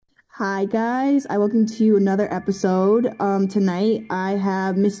Hi guys, I welcome to another episode. Tonight I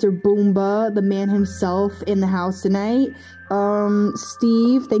have Mr. Boomba, the man himself, in the house tonight.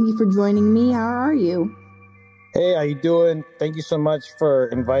 Steve, thank you for joining me. How are you? Hey, how you doing? Thank you so much for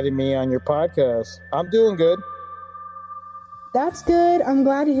inviting me on your podcast. I'm doing good. That's good. I'm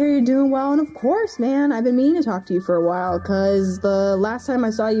glad to hear you're doing well. And of course, man, I've been meaning to talk to you for a while because the last time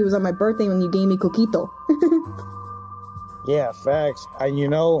I saw you was on my birthday when you gave me coquito. Yeah, facts. And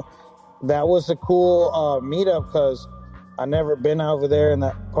that was a cool meetup because I never been over there in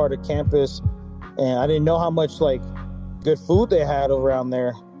that part of campus, and I didn't know how much good food they had around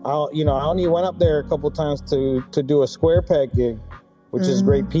there. I only went up there a couple times to do a square peg gig, which is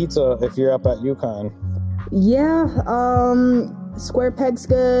great pizza if you're up at UConn. Yeah, Square Peg's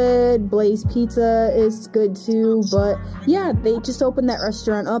good, Blaze Pizza is good too, but yeah, they just opened that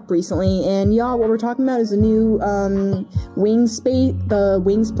restaurant up recently, and y'all, what we're talking about is a new, the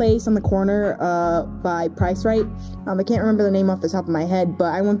Wings place on the corner, by Price Right. I can't remember the name off the top of my head,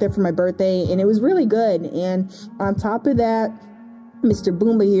 but I went there for my birthday, and it was really good, and on top of that, Mr.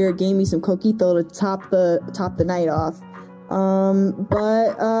 Boomba here gave me some coquito to top the night off.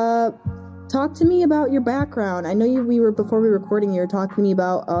 Talk to me about your background. I know before we were recording, you were talking to me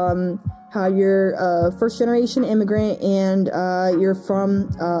about how you're a first generation immigrant and you're from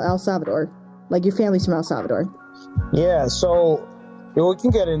El Salvador. Like your family's from El Salvador. Yeah, so we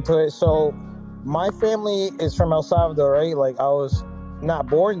can get into it. So my family is from El Salvador, right? Like I was not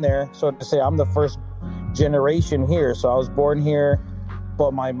born there, so to say I'm the first generation here. So I was born here,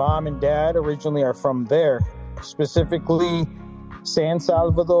 but my mom and dad originally are from there, specifically San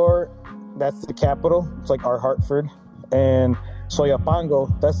Salvador. That's the capital. It's like our Hartford. And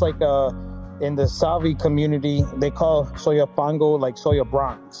Soyapango, that's in the Savi community, they call Soyapango like Soya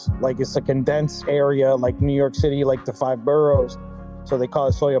Bronx. Like it's a condensed area like New York City, like the 5 boroughs. So they call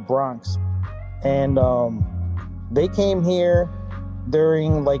it Soya Bronx. And they came here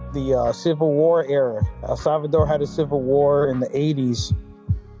during the Civil War era. El Salvador had a civil war in the 80s.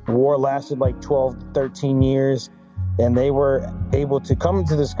 The war lasted 12, 13 years. And they were able to come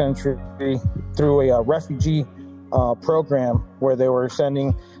to this country through a refugee program where they were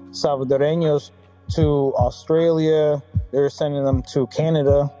sending Salvadoreños to Australia. They were sending them to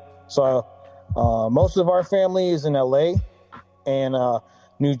Canada. So most of our family is in LA and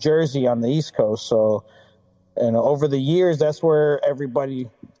New Jersey on the East Coast. So, and over the years, that's where everybody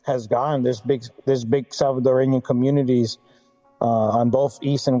has gone. There's big Salvadoreño communities on both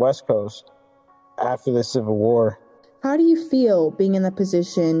East and West Coast after the Civil War. How do you feel being in that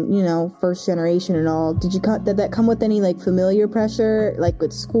position, first generation and all? Did that come with any familiar pressure, like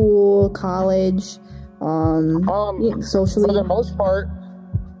with school, college, socially? For the most part,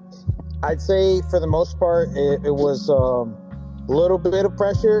 I'd say it was a little bit of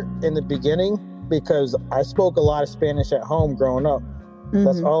pressure in the beginning because I spoke a lot of Spanish at home growing up. Mm-hmm.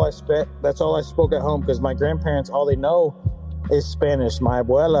 That's all I spoke at home because my grandparents, all they know is Spanish, my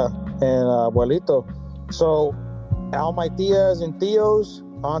abuela and abuelito. So all my tias and tios,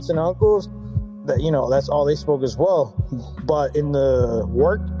 aunts and uncles, that's all they spoke as well. But in the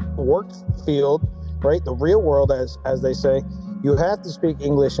work field, right, the real world, as they say, you have to speak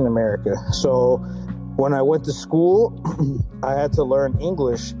English in America. So when I went to school, I had to learn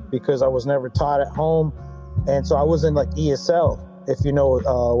English because I was never taught at home, and so I was in ESL, if you know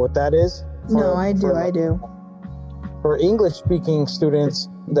what that is. No, I do. For English-speaking students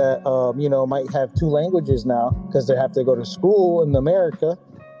that, might have 2 languages now because they have to go to school in America.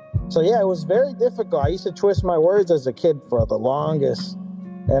 So, yeah, it was very difficult. I used to twist my words as a kid for the longest,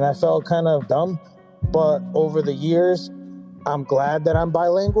 and I felt kind of dumb. But over the years, I'm glad that I'm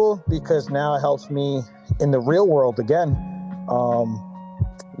bilingual because now it helps me in the real world again.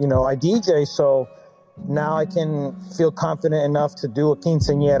 I DJ, so now I can feel confident enough to do a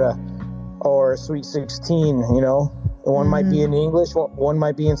quinceañera or a sweet 16, One might be in English, one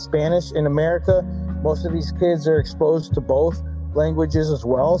might be in Spanish. In America, most of these kids are exposed to both languages as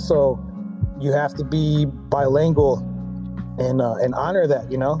well, so you have to be bilingual and honor that.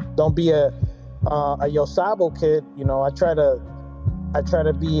 Don't be a Yo Sabo kid. I try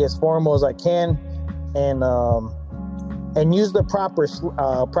to be as formal as I can and use the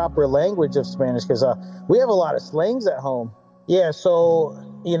proper language of Spanish because we have a lot of slangs at home. Yeah, so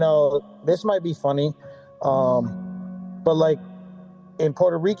this might be funny. But in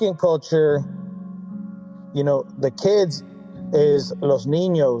Puerto Rican culture, the kids is los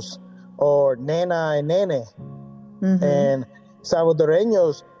niños or nena and nene. Mm-hmm. And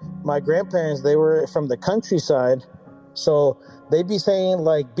Salvadoreños, my grandparents, they were from the countryside. So they'd be saying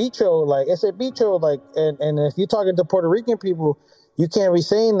bicho, ese bicho, and if you're talking to Puerto Rican people, You can't be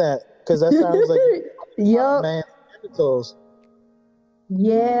saying that because that sounds like Yup. man genitals.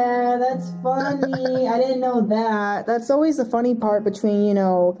 Yeah, that's funny. I didn't know that. That's always the funny part between,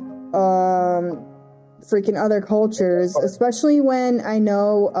 freaking other cultures, especially when I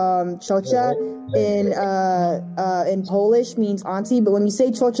know ciocia in Polish means auntie, but when you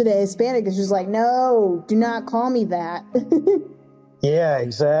say ciocia to Hispanic, it's just like, no, do not call me that. Yeah,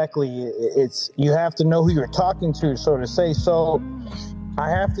 exactly. It's you have to know who you're talking to, so to say. So I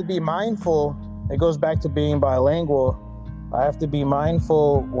have to be mindful. It goes back to being bilingual. I have to be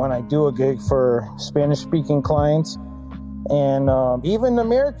mindful when I do a gig for Spanish-speaking clients and even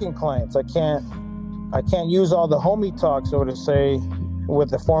American clients. I can't use all the homie talk, so to say,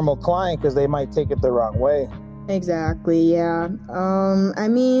 with a formal client because they might take it the wrong way. Exactly, yeah. I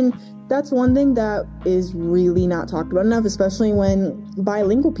mean, that's one thing that is really not talked about enough, especially when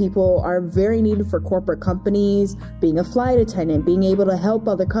bilingual people are very needed for corporate companies, being a flight attendant, being able to help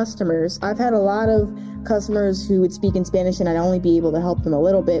other customers. I've had a lot of customers who would speak in Spanish and I'd only be able to help them a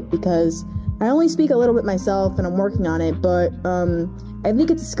little bit because I only speak a little bit myself and I'm working on it, but I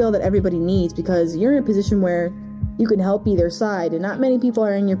think it's a skill that everybody needs because you're in a position where you can help either side and not many people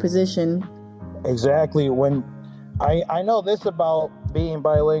are in your position. Exactly. When I know this about being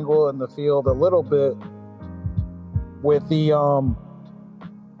bilingual in the field a little bit with the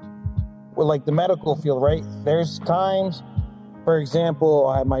with like the medical field, right? There's times, for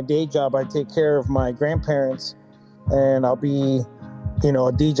example, at my day job, I take care of my grandparents and I'll be, a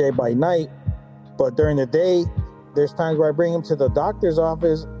DJ by night, but during the day, there's times where I bring them to the doctor's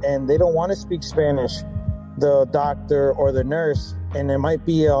office and they don't want to speak Spanish, the doctor or the nurse, and it might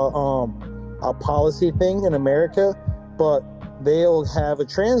be a policy thing in America, but they'll have a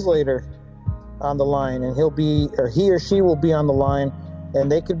translator on the line and he or she will be on the line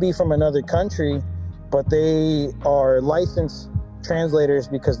and they could be from another country, but they are licensed translators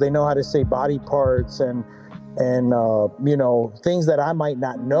because they know how to say body parts and things that I might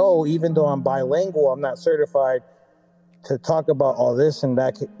not know. Even though I'm bilingual, I'm not certified to talk about all this, and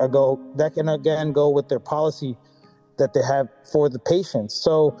that can again go with their policy that they have for the patients.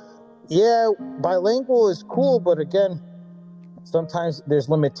 So yeah, bilingual is cool, but again, sometimes there's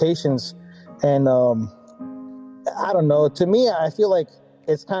limitations, and I don't know. To me, I feel like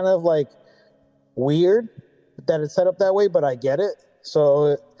it's kind of like weird that it's set up that way, but I get it. So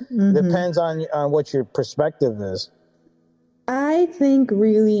it depends on what your perspective is. I think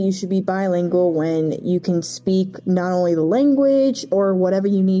really you should be bilingual when you can speak not only the language or whatever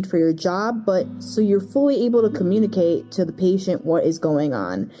you need for your job, but so you're fully able to communicate to the patient what is going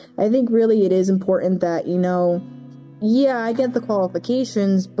on. I think really it is important that, yeah, I get the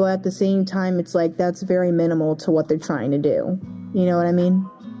qualifications, but at the same time, it's like that's very minimal to what they're trying to do. You know what I mean?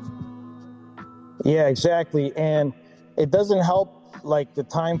 Yeah, exactly. And it doesn't help like the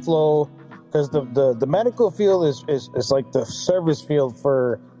time flow, because the medical field is like the service field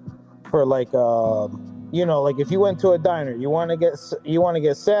for like like if you went to a diner, you want to get sad, you want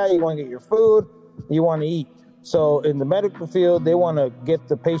to get your food, you want to eat. So in the medical field, they want to get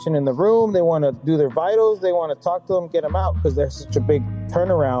the patient in the room, they want to do their vitals, they want to talk to them, get them out, because there's such a big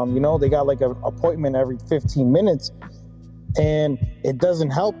turnaround. They got like an appointment every 15 minutes, and it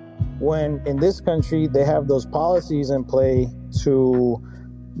doesn't help when in this country they have those policies in play to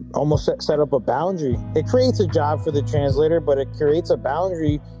almost set up a boundary. It creates a job for the translator, but it creates a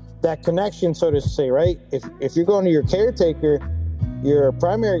boundary, that connection, so to say, right? If you're going to your caretaker, your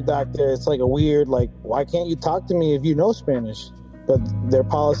primary doctor, it's like a weird, like, why can't you talk to me if you know Spanish? But their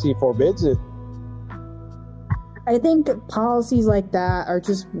policy forbids it. I think policies like that are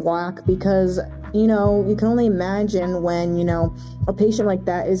just whack because, you can only imagine when, a patient like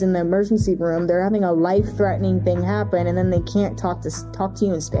that is in the emergency room, they're having a life-threatening thing happen, and then they can't talk to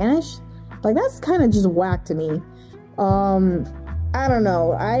you in Spanish. Like, that's kind of just whack to me. I don't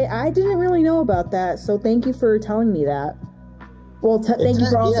know. I didn't really know about that, so thank you for telling me that. Well, thank you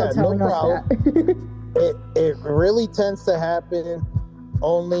for also telling us that. It really tends to happen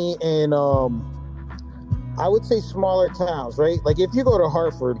only in, I would say, smaller towns, right? Like if you go to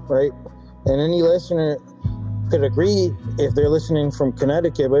Hartford, right? And any listener could agree if they're listening from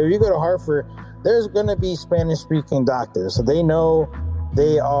Connecticut, but if you go to Hartford, there's going to be Spanish-speaking doctors. So they know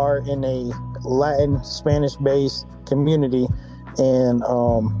they are in a Latin, Spanish-based community and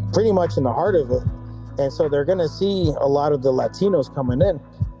pretty much in the heart of it. And so they're going to see a lot of the Latinos coming in.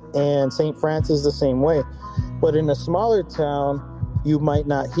 And St. Francis the same way. But in a smaller town, you might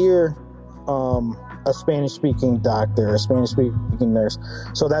not hear a Spanish-speaking doctor, a Spanish-speaking nurse.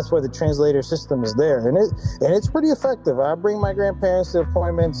 So that's where the translator system is there, and it's pretty effective. I bring my grandparents to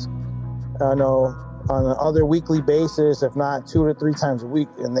appointments. I know on an other weekly basis, if not 2 to 3 times a week.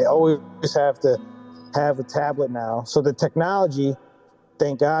 And they always have to have a tablet now. So the technology,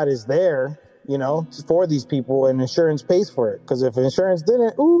 thank God, is there, for these people, and insurance pays for it. Because if insurance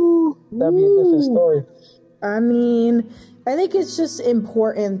didn't, that'd be a different story. I mean, I think it's just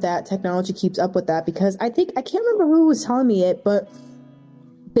important that technology keeps up with that, because I can't remember who was telling me it, but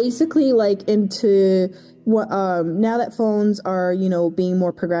basically, like, into what now that phones are, being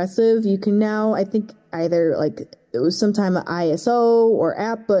more progressive, you can now, I think, either like it was some time of ISO or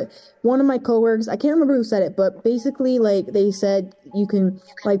app, but one of my coworkers, I can't remember who said it, but basically, like, they said you can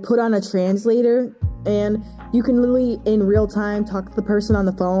like put on a translator, and you can literally in real time talk to the person on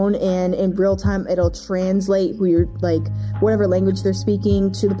the phone, and in real time it'll translate who you're, like, whatever language they're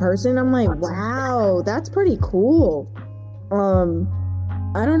speaking to the person. I'm like, wow, that's pretty cool.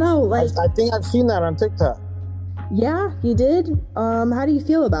 I don't know, like, I think I've seen that on TikTok. Yeah, you did? How do you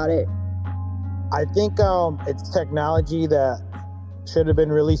feel about it? I think it's technology that should have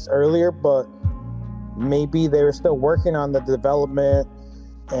been released earlier, but maybe they were still working on the development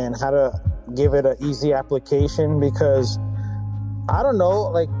and how to give it an easy application, because I don't know,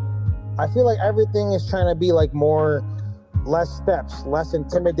 like, I feel like everything is trying to be like less steps, less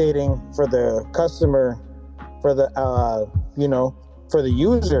intimidating for the customer, for the for the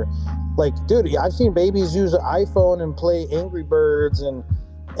user. Like, dude, I've seen babies use an iPhone and play Angry Birds and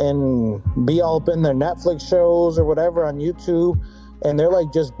be all up in their Netflix shows or whatever on YouTube, and they're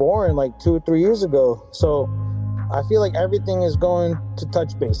like just born like 2 or 3 years ago. So I feel like everything is going to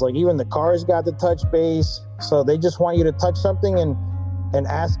touch base. Like, even the cars got the touch base. So they just want you to touch something and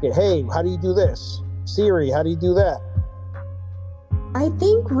ask it, hey, how do you do this? Siri, how do you do that? I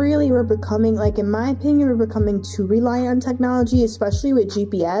think really we're becoming, like, in my opinion, we're becoming too reliant on technology, especially with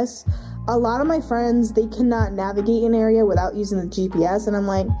GPS. A lot of my friends, they cannot navigate an area without using the GPS, and I'm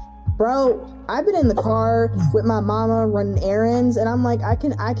like, bro, I've been in the car with my mama running errands, and I'm like, I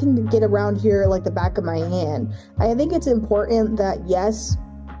can get around here like the back of my hand. I think it's important that, yes,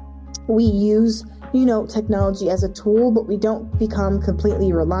 we use technology as a tool, but we don't become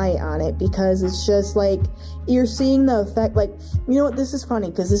completely reliant on it, because it's just like you're seeing the effect. Like, this is funny,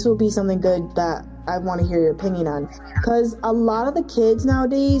 because this will be something good that I want to hear your opinion on, because a lot of the kids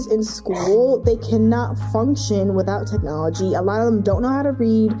nowadays in school, they cannot function without technology. A lot of them don't know how to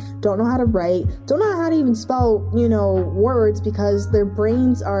read, don't know how to write, don't know how to even spell words, because their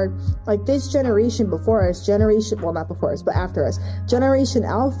brains are like, this generation before us, not before us, but after us, Generation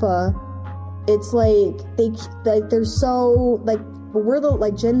Alpha, it's like they're so, like, we're the,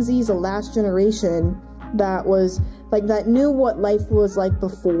 like, Gen Z is the last generation that was like, that knew what life was like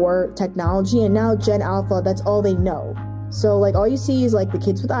before technology, and now Gen Alpha, that's all they know. So, like, all you see is like the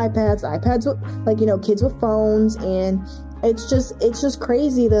kids with iPads with, like, kids with phones, and it's just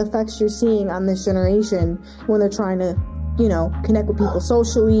crazy the effects you're seeing on this generation when they're trying to connect with people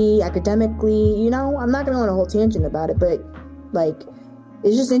socially, academically. I'm not gonna go on a whole tangent about it, but, like,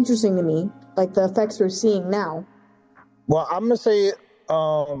 it's just interesting to me, like, the effects we're seeing now. Well, I'm gonna say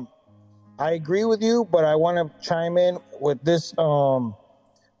I agree with you, but I want to chime in with this kind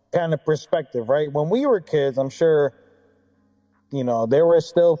of perspective, right? When we were kids, I'm sure there were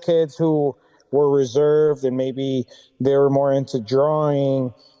still kids who were reserved, and maybe they were more into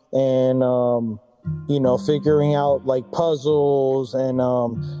drawing and figuring out like puzzles and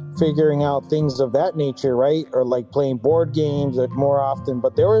figuring out things of that nature, right? Or like playing board games more often.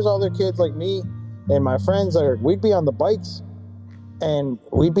 But there was other kids like me and my friends we'd be on the bikes and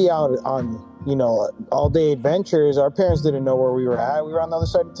we'd be out on all day adventures. Our parents didn't know where we were at. We were on the other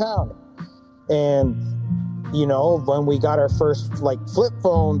side of town. And when we got our first like flip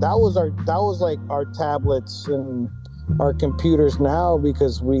phone, that was like our tablets and our computers now,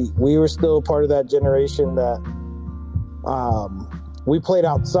 because we were still part of that generation that we played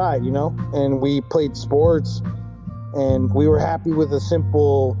outside, and we played sports, and we were happy with a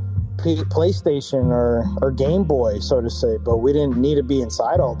simple PlayStation or Game Boy, so to say, but we didn't need to be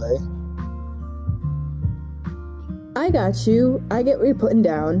inside all day. I got you. I get what you're putting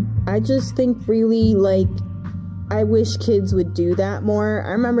down. I just think really, like, I wish kids would do that more.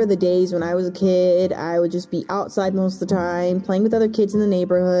 I remember the days when I was a kid, I would just be outside most of the time, playing with other kids in the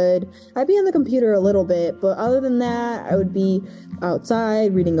neighborhood. I'd be on the computer a little bit, but other than that, I would be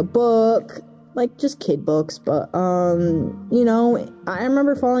outside reading a book, like just kid books. But, I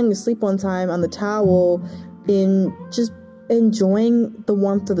remember falling asleep one time on the towel in just enjoying the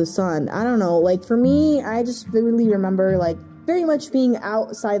warmth of the sun. I don't know, like, for me, I just really remember, like, very much being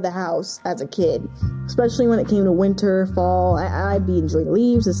outside the house as a kid, especially when it came to winter, fall. I'd be enjoying the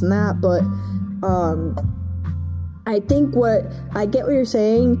leaves, this and that, but I think I get what you're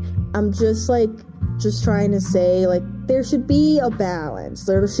saying. I'm just like, just trying to say, like, there should be a balance.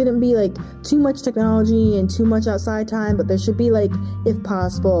 There shouldn't be, like, too much technology and too much outside time, but there should be, like, if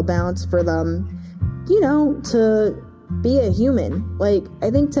possible, a balance for them, to be a human. Like,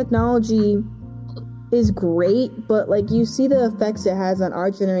 I think technology is great, but, like, you see the effects it has on our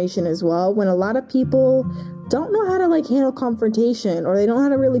generation as well, when a lot of people don't know how to, like, handle confrontation, or they don't know how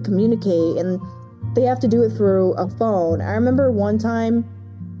to really communicate, and they have to do it through a phone. I remember one time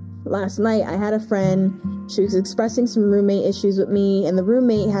last night, I had a friend, she was expressing some roommate issues with me, and the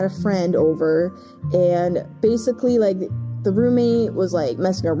roommate had a friend over, and basically, like, the roommate was, like,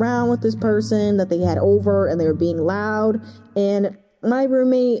 messing around with this person that they had over, and they were being loud, and my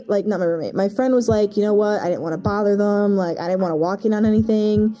roommate, like, not my roommate, my friend was like, you know what, I didn't want to bother them, like, I didn't want to walk in on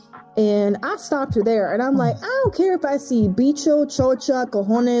anything, and I stopped her there, and I'm like, I don't care if I see bicho, chocha,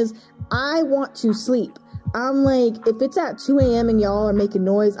 cojones, I want to sleep. I'm like, if it's at 2 a.m. and y'all are making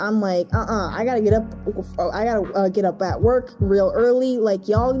noise, I'm like, I gotta get up, get up at work real early, like,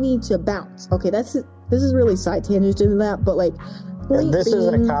 y'all need to bounce. Okay, this is really side tangent into that, but, like, and this is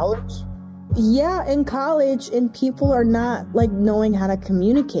in college? Yeah, in college, and people are not, like, knowing how to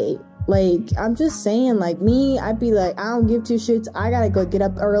communicate. Like, I'm just saying, like, me, I'd be like, I don't give two shits, I gotta go get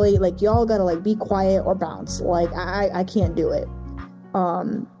up early, like, y'all gotta, like, be quiet or bounce. Like, I can't do it.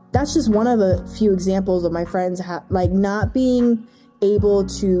 That's just one of the few examples of my friends like, not being able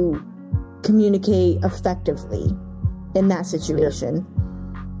to communicate effectively in that situation.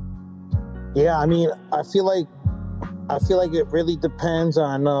 Yeah, I mean, I feel like it really depends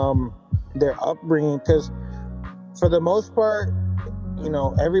on their upbringing, because for the most part,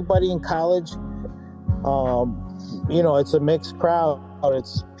 everybody in college, it's a mixed crowd.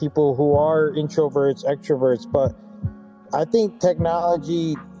 It's people who are introverts, extroverts, but I think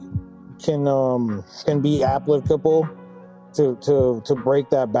technology can be applicable to break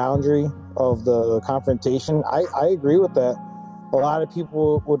that boundary of the confrontation. I agree with that. A lot of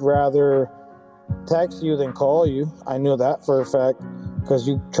people would rather text you than call you. I know that for a fact, because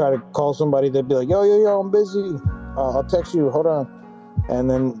you try to call somebody, they'd be like, yo, I'm busy, I'll text you, hold on, and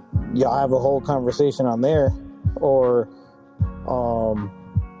then y'all have a whole conversation on there. Or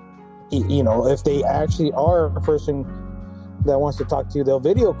if they actually are a person that wants to talk to you, they'll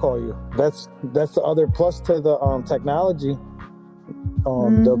video call you. That's the other plus to the technology.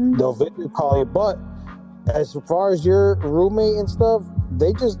 They'll video call you. But as far as your roommate and stuff,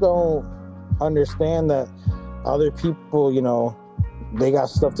 they just don't understand that other people, they got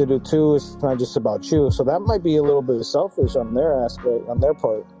stuff to do too. It's not just about you. So that might be a little bit selfish on their aspect, on their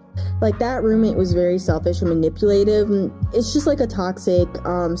part. Like, that roommate was very selfish and manipulative, and it's just like a toxic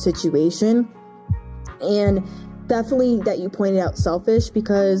situation. And definitely that you pointed out selfish,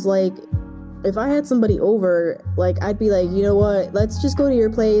 because, like, if I had somebody over, like, I'd be like, you know what, let's just go to your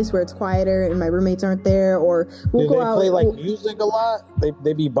place where it's quieter and my roommates aren't there, or we'll go out. Do they play, like, music a lot?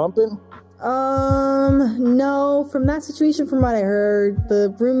 They be bumping? No, from that situation, from what I heard,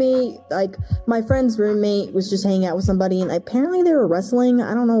 the roommate, like, my friend's roommate was just hanging out with somebody, and apparently they were wrestling,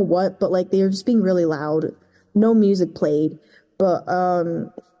 I don't know what, but, like, they were just being really loud. No music played. But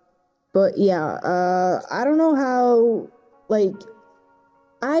yeah, I don't know how, like,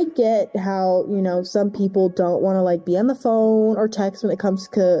 I get how, some people don't want to, like, be on the phone or text when it comes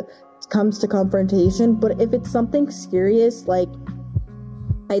to confrontation, but if it's something serious, like,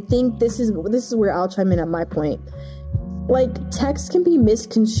 I think this is where I'll chime in at my point. Like, text can be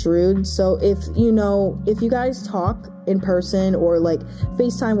misconstrued, so if you guys talk in person or, like,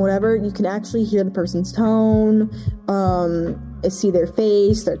 FaceTime, whatever, you can actually hear the person's tone, see their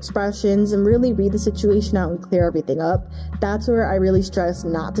face, their expressions, and really read the situation out and clear everything up. That's where I really stress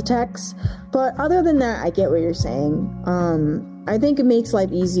not to text. But other than that, I get what you're saying. I think it makes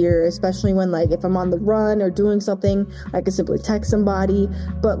life easier, especially when, like, if I'm on the run or doing something, I can simply text somebody.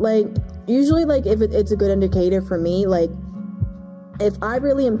 But, like, usually, like, if it's a good indicator for me, like, if I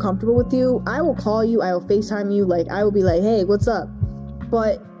really am comfortable with you, I will call you, I will FaceTime you, like, I will be like, hey, what's up?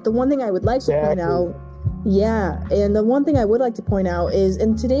 But the one thing I would like to point out, and the one thing I would like to point out is,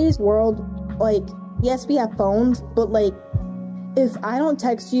 in today's world, like, yes, we have phones, but, like, if I don't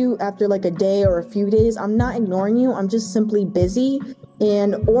text you after, like, a day or a few days, I'm not ignoring you, I'm just simply busy,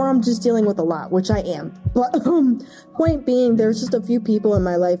 or I'm just dealing with a lot, which I am. But, point being, there's just a few people in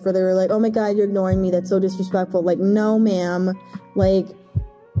my life where they were like, oh my god, you're ignoring me, that's so disrespectful. Like, no, ma'am, like,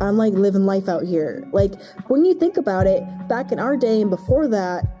 I'm, like, living life out here. Like, when you think about it, back in our day and before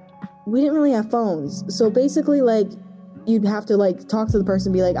that, we didn't really have phones, so basically, like, you'd have to, like, talk to the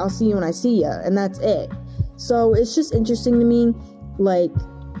person and be like, I'll see you when I see ya, and that's it. So it's just interesting to me, like,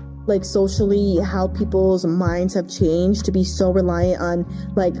 like socially how people's minds have changed to be so reliant on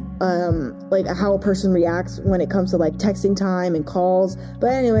like how a person reacts when it comes to like texting time and calls.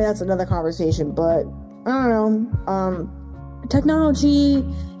 But anyway, that's another conversation. But I don't know, technology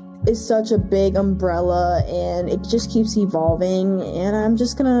is such a big umbrella and it just keeps evolving, and I'm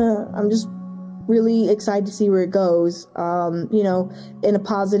just really excited to see where it goes. In a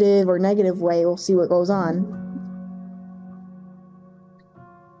positive or negative way, we'll see what goes on.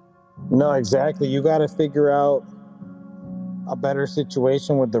 No, exactly. You got to figure out a better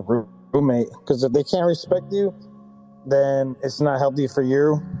situation with the roommate, because if they can't respect you, then it's not healthy for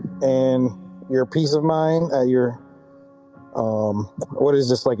you and your peace of mind at your what is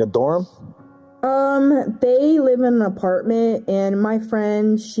this, like a dorm? They live in an apartment, and my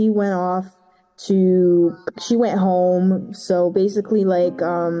friend, she went home, so basically like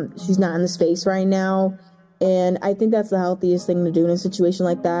she's not in the space right now. And I think that's the healthiest thing to do in a situation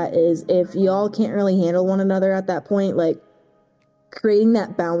like that, is if y'all can't really handle one another at that point, like creating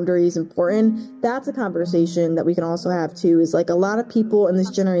that boundary is important. That's a conversation that we can also have too, is like a lot of people in this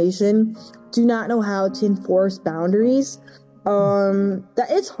generation do not know how to enforce boundaries. That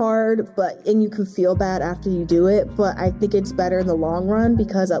it's hard, and you can feel bad after you do it, but I think it's better in the long run,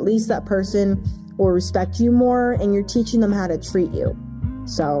 because at least that person will respect you more and you're teaching them how to treat you.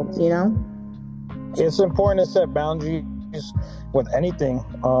 So, it's important to set boundaries with anything.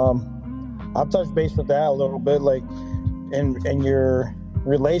 I'll touch base with that a little bit, like in your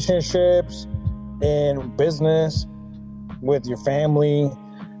relationships, in business, with your family,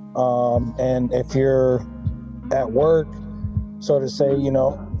 and if you're at work, so to say,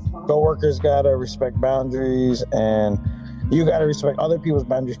 coworkers gotta respect boundaries, and you gotta respect other people's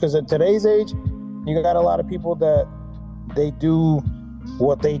boundaries, because in today's age, you got a lot of people that they do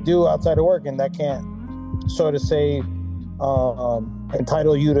what they do outside of work, and that can't, so to say,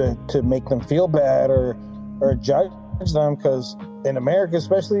 entitle you to make them feel bad or judge them, because in America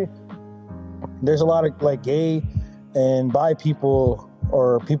especially, there's a lot of like gay and bi people,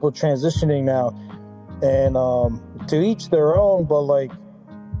 or people transitioning now, and to each their own, but like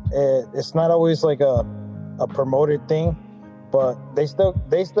it's not always like a promoted thing, but they still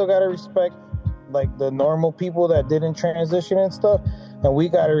got to respect like the normal people that didn't transition and stuff, and we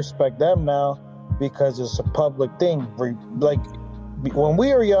got to respect them now because it's a public thing. Like when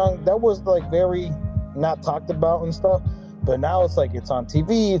we were young, that was like very not talked about and stuff, but now it's like it's on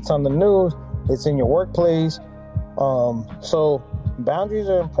TV, it's on the news, it's in your workplace. So boundaries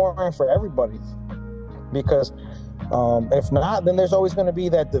are important for everybody, because if not, then there's always going to be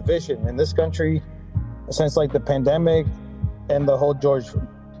that division in this country. Since like the pandemic and the whole George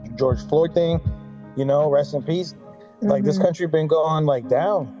Floyd thing, rest in peace. Like this country been going like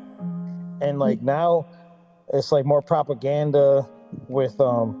down, and like now it's like more propaganda with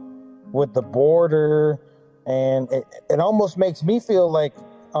the border, and it almost makes me feel like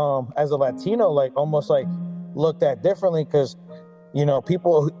as a Latino, like almost like looked at differently, because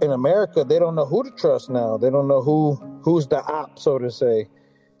people in America, they don't know who to trust now. They don't know who's the op, so to say.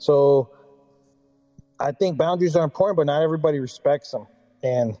 So I think boundaries are important, but not everybody respects them,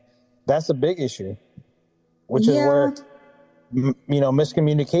 and that's a big issue, which is where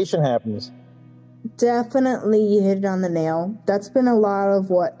miscommunication happens. Definitely, you hit it on the nail. That's been a lot of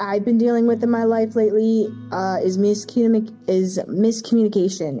what I've been dealing with in my life lately, is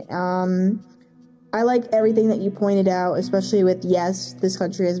miscommunication. I like everything that you pointed out, especially with, yes, this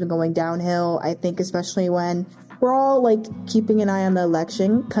country has been going downhill. I think especially when we're all like keeping an eye on the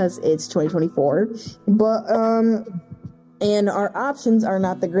election, because it's 2024, but and our options are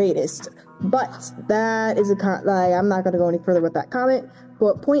not the greatest. But that is I'm not going to go any further with that comment.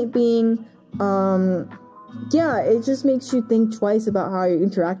 But point being, it just makes you think twice about how you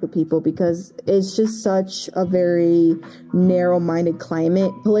interact with people, because it's just such a very narrow-minded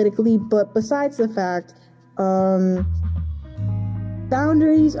climate politically. But besides the fact,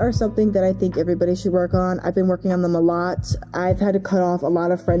 boundaries are something that I think everybody should work on. I've been working on them a lot. I've had to cut off a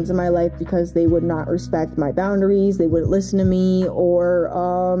lot of friends in my life because they would not respect my boundaries. They wouldn't listen to me, or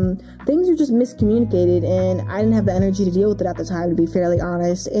things are just miscommunicated, and I didn't have the energy to deal with it at the time, to be fairly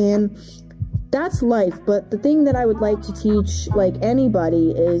honest. And that's life. But the thing that I would like to teach like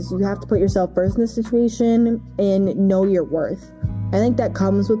anybody is you have to put yourself first in this situation and know your worth. I think that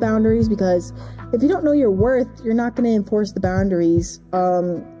comes with boundaries, because if you don't know your worth, you're not going to enforce the boundaries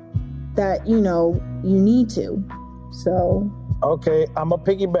that you need to. So okay, I'm gonna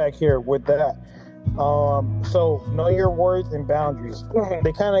piggyback here with that. So know your worth and boundaries,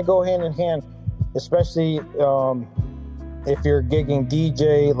 they kind of go hand in hand, especially if you're gigging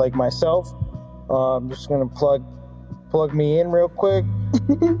DJ like myself. I'm just gonna plug me in real quick.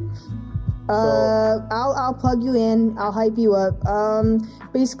 I'll plug you in. I'll hype you up.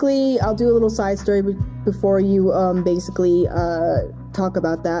 Basically, I'll do a little side story before you basically talk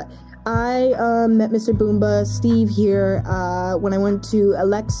about that. I met Mr. Boomba, Steve here, when I went to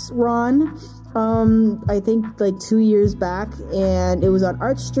Alexron, I think like 2 years back, and it was on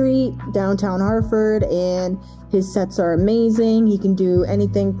Arch Street, downtown Hartford, and his sets are amazing. He can do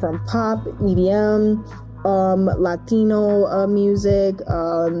anything from pop, EDM, Latino music.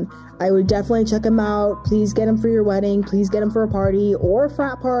 I would definitely check him out. Please get him for your wedding. Please get him for a party or a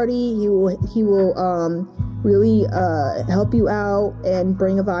frat party. He will really help you out and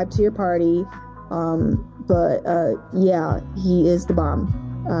bring a vibe to your party. Yeah, he is the bomb.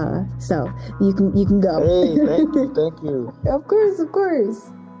 So you can go. Hey, thank you. Of course.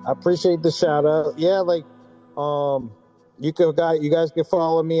 I appreciate the shout out. Yeah, like you guys can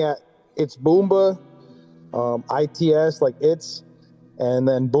follow me at It's Boomba, ITS, like it's, and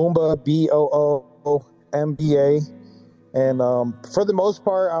then Boomba, BOOMBA. And for the most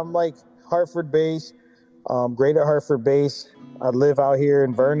part, I'm like Hartford based, greater Hartford based. I live out here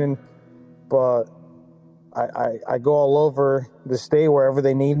in Vernon, but I go all over the state wherever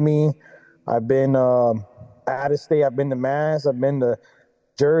they need me. I've been out of state. I've been to Mass. I've been to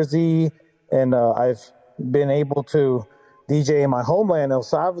Jersey, and I've been able to DJ in my homeland, El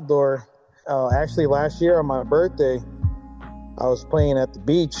Salvador. Actually, last year on my birthday, I was playing at the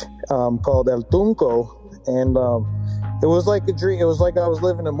beach called El Tunco, and it was like a dream. It was like I was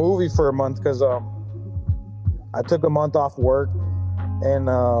living a movie for a month because I took a month off work, and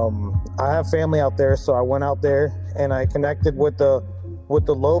I have family out there, so I went out there and I connected with the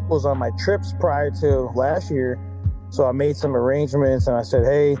locals on my trips prior to last year. So I made some arrangements, and I said,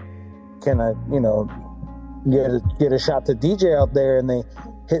 "Hey, can I, get a shot to DJ out there?" And they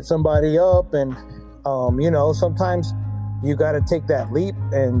hit somebody up, and sometimes you got to take that leap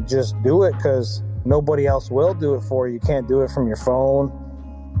and just do it because nobody else will do it for you. You can't do it from your phone.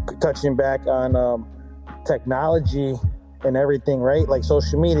 Touching back on technology and everything, right? Like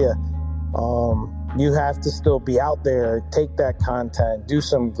social media, you have to still be out there, take that content, do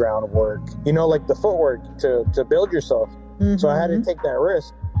some groundwork, like the footwork to build yourself. Mm-hmm. So I had to take that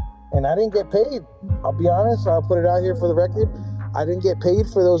risk, and I didn't get paid. I'll be honest. I'll put it out here for the record. I didn't get paid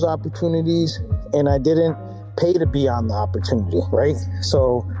for those opportunities, and I didn't pay to be on the opportunity, right?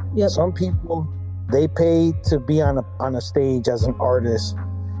 So Some people, they pay to be on a stage as an artist.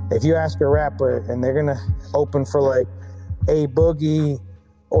 If you ask a rapper and they're gonna open for like A Boogie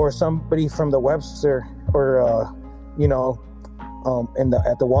or somebody from the Webster or at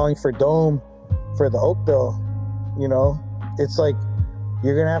the Wallingford Dome for the Oakville, it's like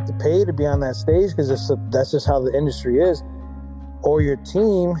you're gonna have to pay to be on that stage because that's just how the industry is. Or your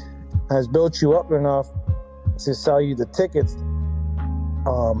team has built you up enough to sell you the tickets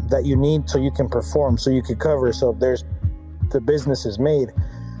that you need so you can perform, so you can cover. So the business is made.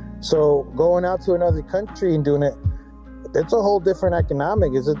 So going out to another country and doing it, it's a whole different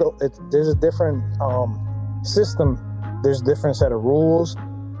economic. There's a different system. There's a different set of rules.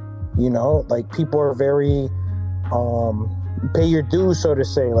 Like people are very pay your dues, so to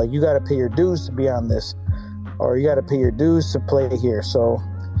say. Like you got to pay your dues to be on this, or you got to pay your dues to play here. So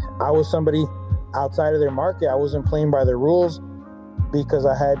I was somebody outside of their market. I wasn't playing by their rules because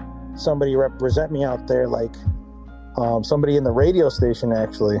I had somebody represent me out there, like somebody in the radio station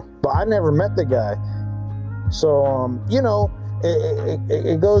actually, but I never met the guy. So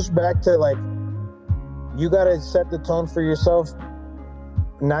it goes back to like you got to set the tone for yourself,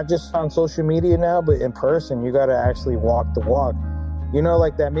 not just on social media now, but in person. You got to actually walk the walk.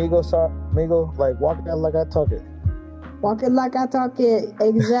 Like that Migo, like walk it like I talk it. Walk it like I talk it.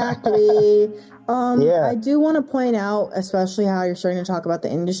 Exactly. Yeah. I do want to point out, especially how you're starting to talk about the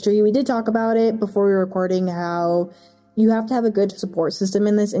industry. We did talk about it before we were recording, how you have to have a good support system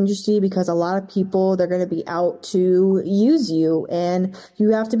in this industry because a lot of people, they're going to be out to use you, and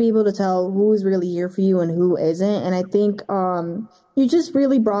you have to be able to tell who is really here for you and who isn't. And I think you just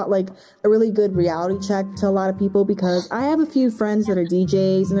really brought like a really good reality check to a lot of people, because I have a few friends that are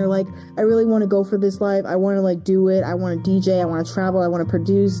DJs and they're like, I really want to go for this life. I want to like do it. I want to DJ. I want to travel. I want to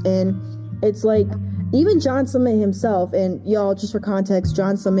produce. And it's like, even John Summit himself, and y'all, just for context,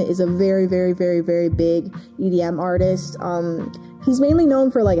 John Summit is a very, very, very, very big EDM artist. He's mainly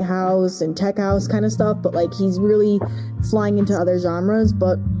known for like house and tech house kind of stuff, but like he's really flying into other genres.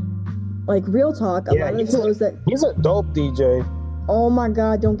 But like real talk, a lot of the shows that he's a dope DJ. Oh my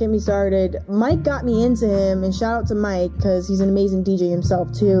God, don't get me started. Mike got me into him, and shout out to Mike because he's an amazing DJ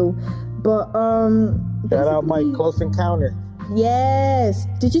himself too. But shout out Mike, Close Encounter. Yes.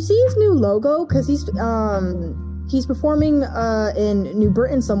 Did you see his new logo? Because he's performing in New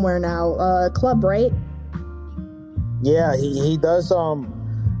Britain somewhere now, club, right? Yeah, he does.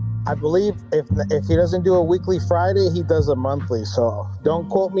 I believe if he doesn't do a weekly Friday, he does a monthly. So don't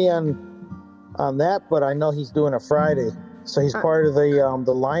quote me on that, but I know he's doing a Friday. So he's part of the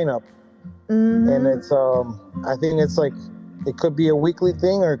lineup, and it's I think it's like it could be a weekly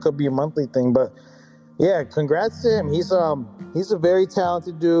thing or it could be a monthly thing. But yeah, congrats to him. He's a very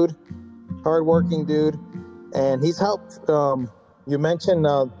talented dude, hardworking dude, and he's helped. You mentioned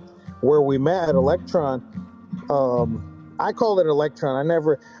where we met at Electron. I called it Electron.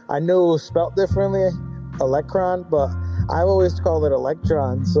 I knew it was spelled differently, Electron, but I've always called it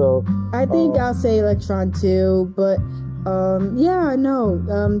Electron. So I think I'll say Electron too, but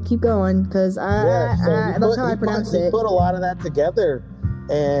keep going, because that's how I pronounce it. He put a lot of that together,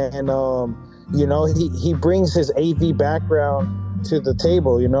 and he brings his AV background to the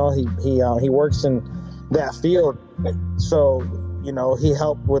table. He works in that field, so he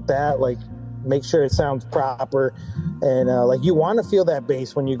helped with that, like make sure it sounds proper, and like you want to feel that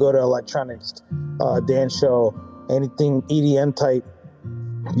bass when you go to electronics dance show, anything EDM type.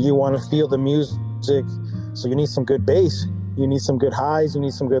 You want to feel the music, so you need some good bass, you need some good highs, you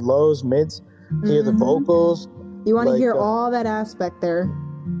need some good lows, mids, hear the vocals. You want to hear all that aspect there.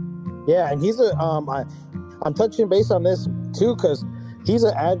 Yeah, and he's I'm touching base on this too because he's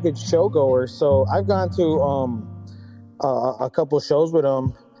an avid showgoer. So I've gone to a couple shows with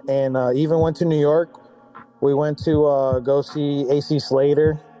him, and even went to New York. We went to go see AC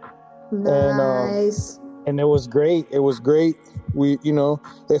Slater. Nice. And it was great. It was great. We,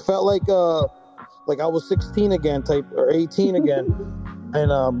 it felt like I was 16 again, or 18 again,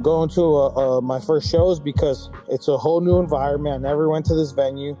 and going to my first shows because it's a whole new environment. I never went to this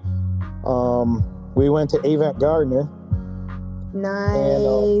venue. We went to Avant Gardner.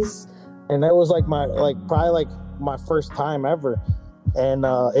 Nice. And that was probably my first time ever, and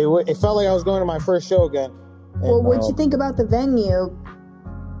it felt like I was going to my first show again. Well, what'd you think about the venue?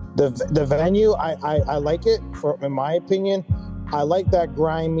 The venue, I like it. In my opinion, I like that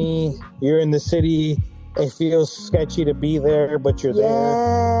grimy. You're in the city. It feels sketchy to be there, but you're there.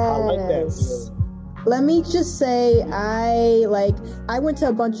 I like that feel. Let me just say, I went to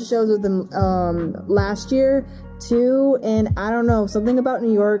a bunch of shows with them last year too, and I don't know, something about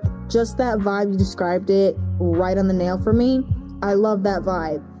New York, just that vibe, you described it right on the nail for me. I love that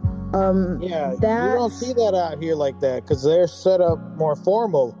vibe. You don't see that out here like that because they're set up more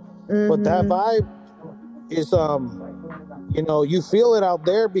formal. But that vibe is you feel it out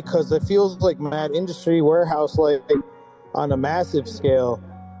there because it feels like mad industry warehouse, like on a massive scale,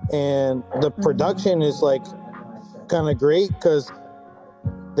 and the production is like kind of great because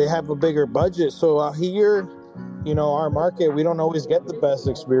they have a bigger budget. So out here, our market, we don't always get the best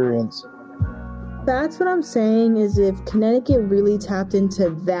experience. That's what I'm saying, is if Connecticut really tapped into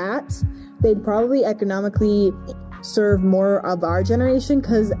that, they'd probably economically serve more of our generation.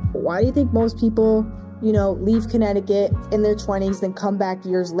 Because why do you think most people, leave Connecticut in their 20s, then come back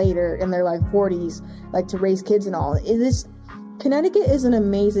years later in their 40s, to raise kids and all? Connecticut is an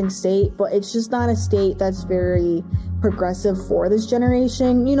amazing state, but it's just not a state that's very progressive for this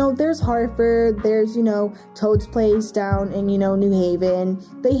generation. There's Hartford, there's, Toad's Place down in, New Haven.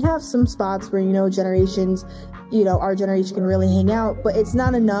 They have some spots where, generations, our generation can really hang out, but it's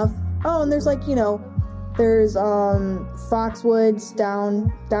not enough. Oh, and there's there's Foxwoods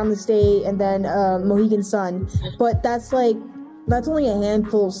down the state, and then Mohegan Sun, but that's only a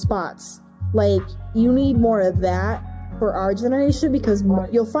handful of spots. You need more of that for our generation, because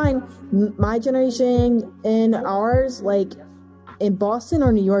you'll find my generation and ours, in Boston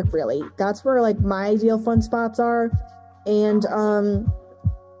or New York, really. That's where my ideal fun spots are, and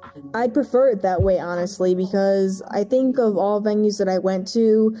I'd prefer it that way, honestly, because I think of all venues that I went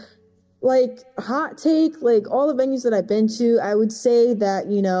to, hot take, all the venues that I've been to, I would say that,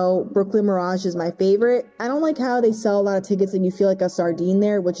 Brooklyn Mirage is my favorite. I don't like how they sell a lot of tickets and you feel like a sardine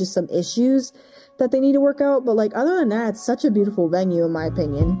there, which is some issues that they need to work out. But other than that, it's such a beautiful venue, in my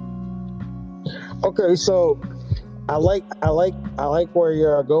opinion. Okay, so I like where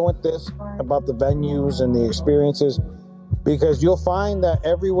you're going with this about the venues and the experiences, because you'll find that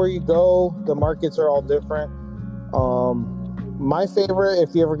everywhere you go, the markets are all different. My favorite,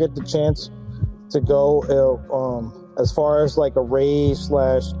 if you ever get the chance to go, as far as a rave /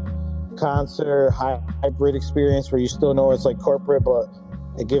 concert hybrid experience where you still know it's corporate, but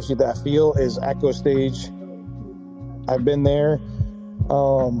it gives you that feel, is Echo Stage. I've been there.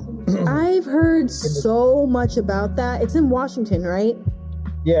 I've heard so much about that. It's in Washington, right?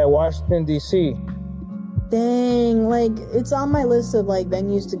 Yeah, Washington, D.C. Dang, like, it's on my list of, like,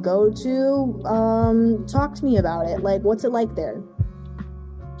 venues to go to. Talk to me about it. Like, what's it like there?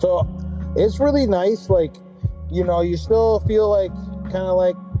 So it's really nice. Like, you still feel like kind of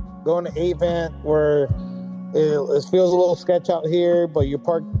like going to a event where it feels a little sketch out here, but you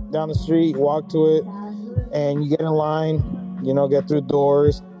park down the street, walk to it, and you get in line, get through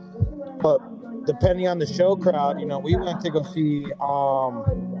doors. But depending on the show crowd, we went to go see,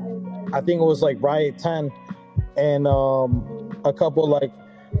 I think it was like Riot 10 and a couple like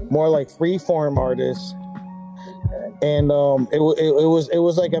more like freeform artists. And it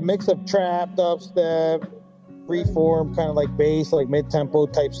was like a mix of trap, dubstep, freeform, kind of like bass, like mid-tempo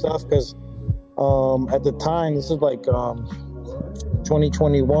type stuff. Because at the time, this is like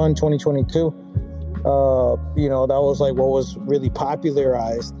 2021, 2022. That was like what was really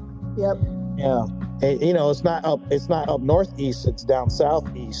popularized. Yep. Yeah. And, it's not up northeast, it's down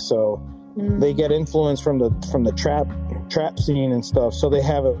southeast. So they get influence from the trap scene and stuff. So they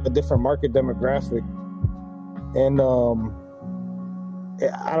have a different market demographic. And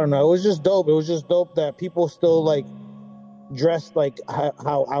I don't know, it was just dope. It was just dope that people still like dressed like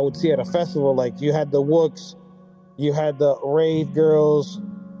how I would see at a festival. Like you had the Wooks, you had the rave girls,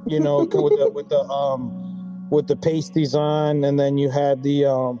 with the pasties on, and then you had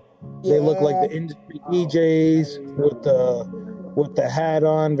the they look like the industry DJs with the hat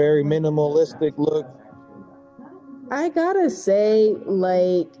on, very minimalistic look. I gotta say,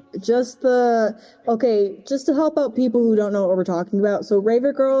 like, just to help out people who don't know what we're talking about. So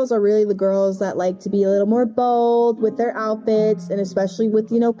raver girls are really the girls that like to be a little more bold with their outfits, and especially with,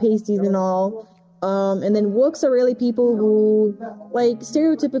 pasties and all. And then wooks are really people who, like,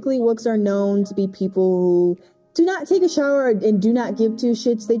 stereotypically wooks are known to be people who do not take a shower and do not give two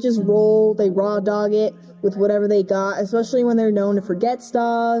shits. They just roll, they raw dog it with whatever they got, especially when they're known to forget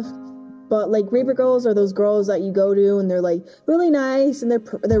stuff. But like raver girls are those girls that you go to and they're like really nice and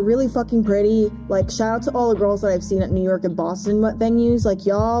they're really fucking pretty. Like shout out to all the girls that I've seen at New York and Boston venues. Like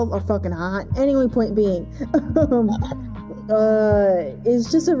y'all are fucking hot. Anyway, point being,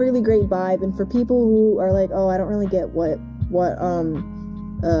 it's just a really great vibe. And for people who are like, oh, I don't really get what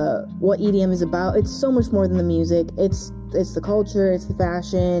EDM is about, it's so much more than the music. It's the culture, it's the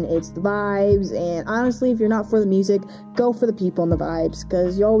fashion, it's the vibes, and honestly, if you're not for the music, go for the people and the vibes,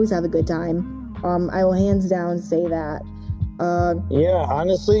 because you always have a good time. I will hands down say that. Yeah,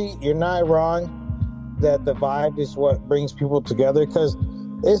 honestly, you're not wrong that the vibe is what brings people together, because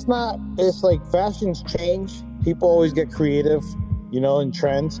it's like fashions change. People always get creative, and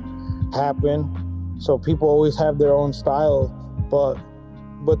trends happen, so people always have their own style, but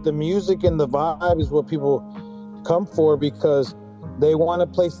the music and the vibe is what people come for, because they want a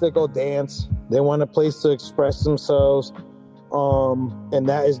place to go dance, they want a place to express themselves, and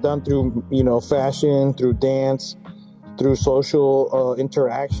that is done through fashion, through dance, through social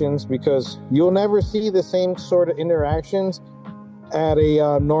interactions, because you'll never see the same sort of interactions at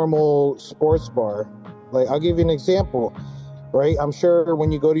a normal sports bar. Like, I'll give you an example, right? I'm sure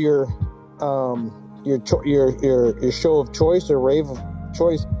when you go to your show of choice or rave of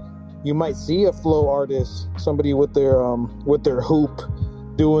choice, you might see a flow artist, somebody with their hoop,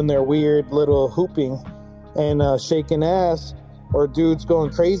 doing their weird little hooping and shaking ass, or dudes going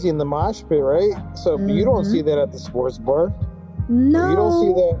crazy in the mosh pit, right? So you don't see that at the sports bar.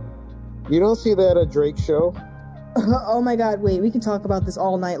 No, you don't see that at a Drake show. Oh my god, wait, we can talk about this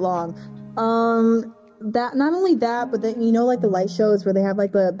all night long. That, not only that, but then like the light shows where they have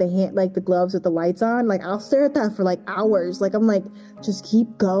like the hand, like the gloves with the lights on. Like I'll stare at that for like hours. Like I'm like, just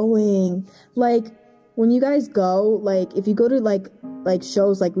keep going. Like when you guys go, like if you go to like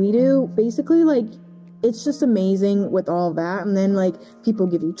shows like we do, basically like it's just amazing with all of that. And then like people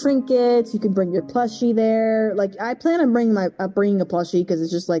give you trinkets. You can bring your plushie there. Like I plan on bringing a plushie, because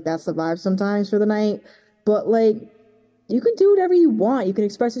it's just like that's the vibe sometimes for the night. But like, you can do whatever you want. You can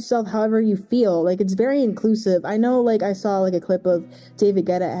express yourself however you feel. Like, it's very inclusive. I know, like, I saw, like, a clip of David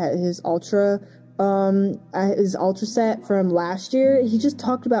Guetta at his Ultra set from last year. He just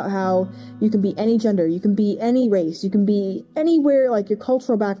talked about how you can be any gender, you can be any race, you can be anywhere, like, your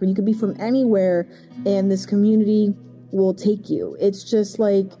cultural background, you can be from anywhere, and this community will take you. It's just,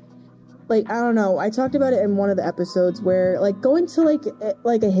 like, I don't know. I talked about it in one of the episodes where, like, going to,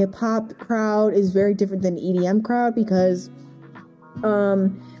 like a hip-hop crowd is very different than an EDM crowd, because, I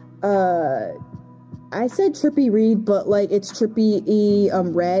said Trippy Reed, but, like, it's Trippy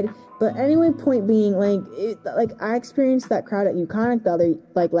Red. But anyway, point being, like, I experienced that crowd at Uconic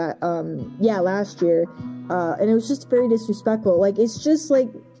last year, and it was just very disrespectful. Like, it's just, like,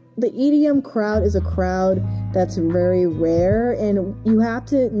 the EDM crowd is a crowd that's very rare, and you have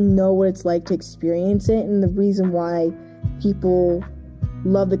to know what it's like to experience it, and the reason why people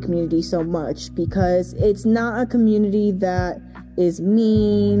love the community so much, because it's not a community that is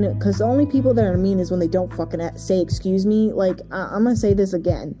mean, because the only people that are mean is when they don't fucking say excuse me. Like, I'm gonna say this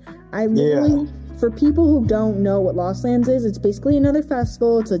again. I literally, for people who don't know what Lost Lands is, it's basically another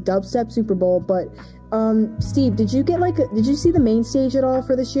festival. It's a dubstep Super Bowl. But Steve, did you see the main stage at all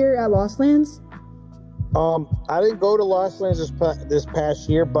for this year at Lost Lands? I didn't go to Lost Lands this past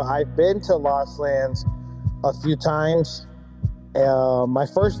year, but I've been to Lost Lands a few times. My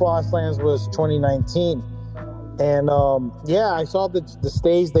first Lost Lands was 2019, and I saw the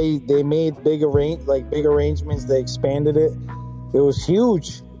stage. They made big arrangements. They expanded it. It was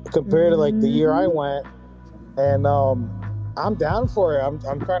huge compared to like the year I went, and I'm down for it. I'm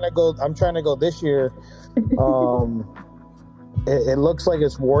trying to go. I'm trying to go this year. It looks like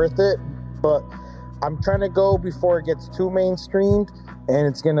it's worth it, but I'm trying to go before it gets too mainstreamed, and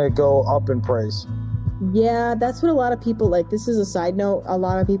it's gonna go up in price. Yeah, that's what a lot of people, like, this is a side note, a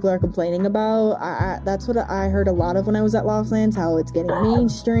lot of people are complaining about. That's what I heard a lot of when I was at Lost Lands, how it's getting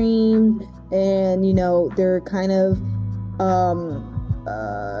mainstream, and, you know, they're kind of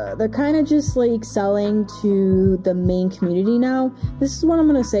just, like, selling to the main community now. This is what I'm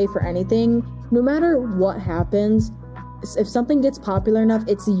gonna say for anything. No matter what happens, if something gets popular enough,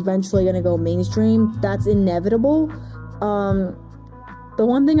 it's eventually gonna go mainstream. That's inevitable. The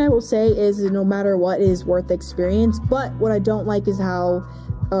one thing I will say is no matter what, it is worth the experience. But what I don't like is how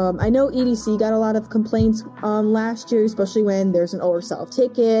I know EDC got a lot of complaints last year, especially when there's an oversell of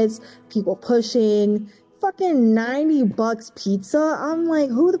tickets, people pushing fucking $90 pizza. I'm like,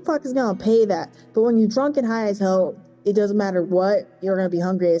 who the fuck is gonna pay that? But when you're drunk and high as hell, it doesn't matter what, you're gonna be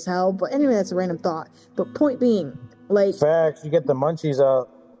hungry as hell. But anyway, that's a random thought. But point being, like, facts, you get the munchies out.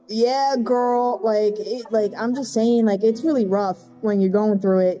 Yeah, girl, like, I'm just saying, like, it's really rough when you're going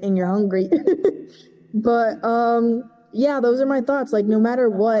through it and you're hungry. But, yeah, those are my thoughts. Like, no matter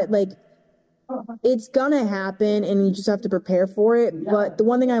what, like, it's gonna happen and you just have to prepare for it. But the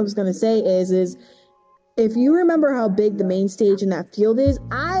one thing I was gonna say is if you remember how big the main stage in that field is,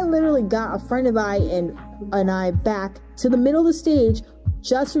 I literally got a friend of mine and I back to the middle of the stage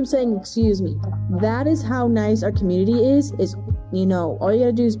just from saying excuse me. That is how nice our community is, you know, all you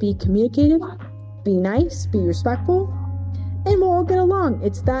gotta do is be communicative, be nice, be respectful, and we'll all get along.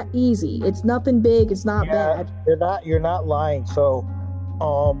 It's that easy. It's nothing big, it's not bad. You're not lying. So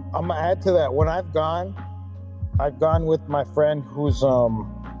I'm gonna add to that. When I've gone with my friend who's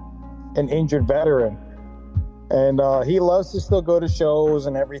an injured veteran, and he loves to still go to shows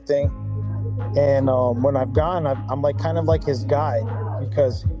and everything. And when I've gone, I'm like kind of like his guide,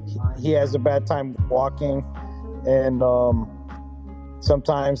 because he has a bad time walking, and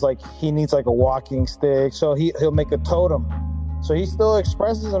sometimes like he needs like a walking stick, so he'll make a totem. So he still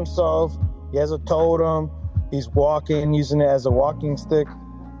expresses himself. He has a totem. He's walking, using it as a walking stick.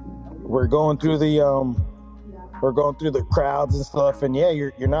 We're going through the crowds and stuff, and yeah,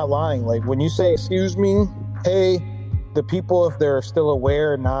 you're not lying. Like when you say excuse me, hey, the people, if they're still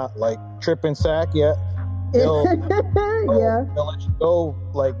aware and not like tripping sack yet, they'll let you go.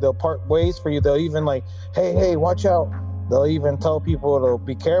 Like they'll part ways for you. They'll even like, hey, watch out. They'll even tell people to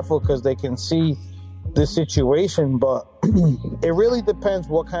be careful because they can see the situation. But it really depends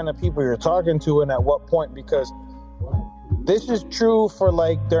what kind of people you're talking to and at what point, because this is true for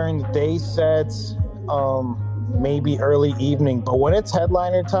like during the day sets, maybe early evening, but when it's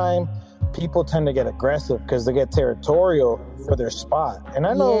headliner time, people tend to get aggressive because they get territorial for their spot. And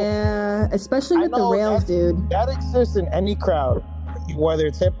I know, yeah, especially with the rails, dude. That exists in any crowd, whether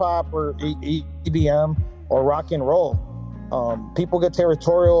it's hip hop or EDM or rock and roll. People get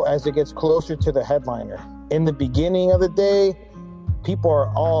territorial as it gets closer to the headliner. In the beginning of the day, people are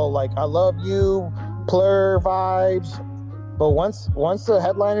all like, "I love you," plur vibes. But once the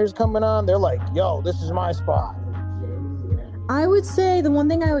headliner's coming on, they're like, "Yo, this is my spot." I would say the one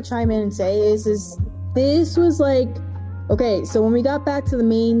thing I would chime in and say is this was like, okay, so when we got back to the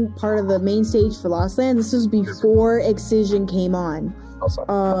main part of the main stage for Lost Lands, this was before Excision came on.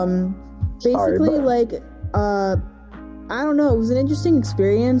 Basically, like, I don't know, it was an interesting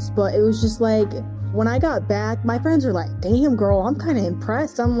experience, but it was just like, when I got back, my friends were like, "Damn, girl, I'm kind of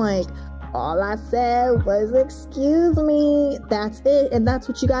impressed." I'm like, all I said was, "Excuse me." That's it, and that's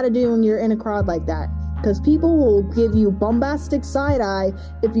what you got to do when you're in a crowd like that. Because people will give you bombastic side eye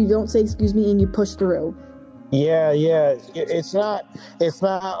if you don't say excuse me and you push through. Yeah. It's not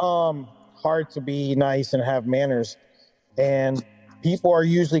hard to be nice and have manners, and people are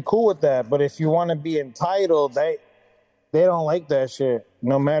usually cool with that. But if you want to be entitled, they don't like that shit.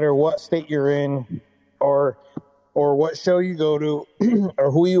 No matter what state you're in, or what show you go to,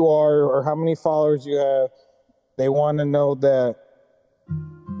 or who you are, or how many followers you have, they want to know that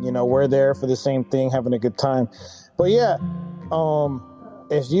we're there for the same thing, having a good time. But yeah,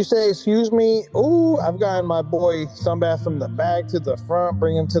 if you say excuse me, ooh, I've gotten my boy sunbath from the back to the front,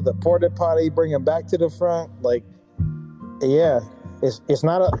 bring him to the porta potty, bring him back to the front. Like, yeah, it's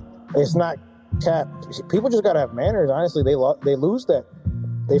not cap. People just gotta have manners. Honestly, they lose that.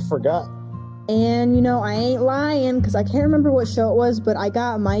 They forgot. And I ain't lying, because I can't remember what show it was, but I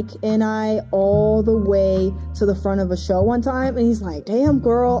got Mike and I all the way to the front of a show one time, and he's like, damn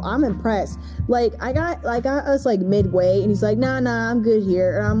girl, I'm impressed. Like, I got us like midway, and he's like, nah, I'm good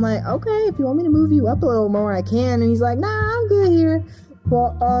here. And I'm like, okay, if you want me to move you up a little more, I can. And he's like, nah, I'm good here.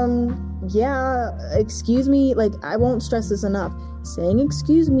 Well, yeah, excuse me, like, I won't stress this enough. Saying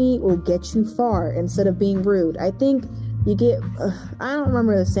excuse me will get you far instead of being rude. I think you get, I don't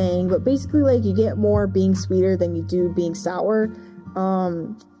remember the saying, but basically, like, you get more being sweeter than you do being sour.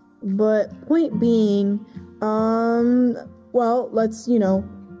 But point being, well, let's,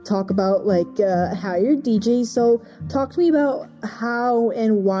 talk about, like, how you're a DJ. So talk to me about how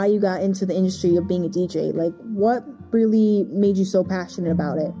and why you got into the industry of being a DJ. Like, what really made you so passionate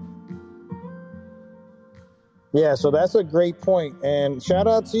about it? Yeah, so that's a great point. And shout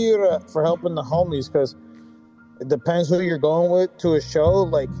out to you for helping the homies, because it depends who you're going with to a show.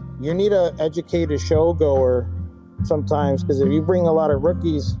 Like, you need a educated show goer sometimes, because if you bring a lot of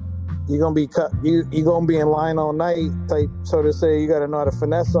rookies, you're gonna be you're gonna be in line all night, type, so to say. You gotta know how to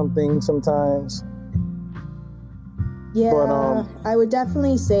finesse something sometimes. Yeah, but, I would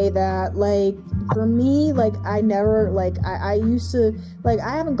definitely say that, like, for me, like, I never, like, I used to, like,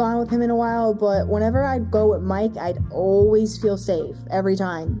 I haven't gone with him in a while, but whenever I'd go with Mike, I'd always feel safe every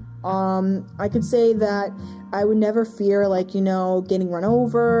time. I could say that I would never fear, like, getting run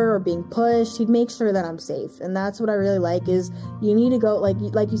over or being pushed. He'd make sure that I'm safe, and that's what I really like, is you need to go,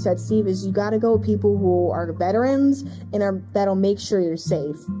 like you said, Steve, is you gotta go with people who are veterans and that'll make sure you're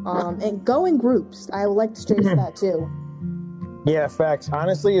safe. And go in groups. I would like to stress that too. Yeah, facts.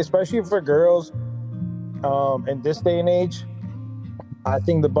 Honestly, especially for girls, in this day and age, I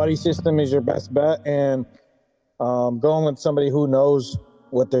think the buddy system is your best bet, and going with somebody who knows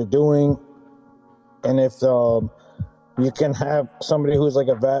what they're doing. And if you can have somebody who's like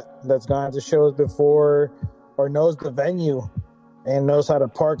a vet that's gone to shows before, or knows the venue and knows how to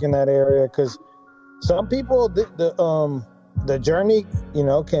park in that area, because some people, the journey,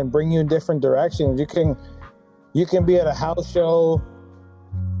 can bring you in different directions. You can be at a house show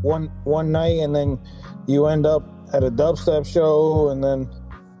one night, and then you end up at a dubstep show, and then,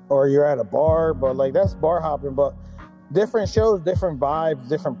 or you're at a bar. But, like, that's bar hopping. But different shows, different vibes,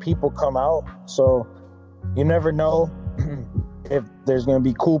 different people come out. So you never know if there's going to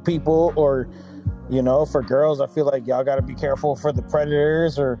be cool people, or, for girls, I feel like y'all got to be careful for the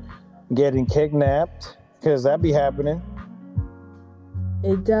predators or getting kidnapped, because that be happening.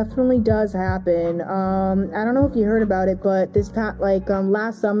 It definitely does happen. I don't know if you heard about it, but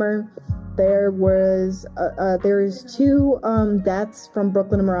last summer, there's two deaths from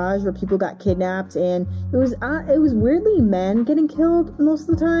Brooklyn and Mirage where people got kidnapped, and it was weirdly men getting killed most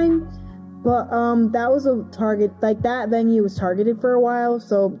of the time. But that was a target, like, that venue was targeted for a while,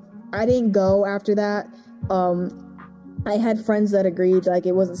 so I didn't go after that. I had friends that agreed, like,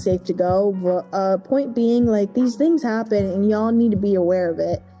 it wasn't safe to go, but point being, like, these things happen, and y'all need to be aware of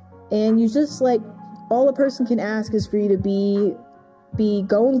it. And you just, like, all a person can ask is for you to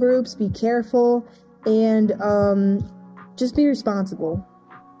go in groups, be careful, and just be responsible.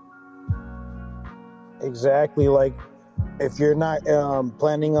 Exactly. Like, if you're not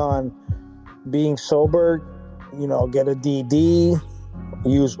planning on being sober, get a DD,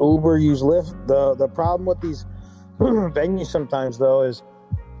 use Uber, use Lyft. The problem with these venues sometimes, though, is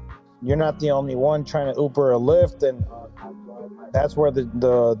you're not the only one trying to Uber or Lyft, and that's where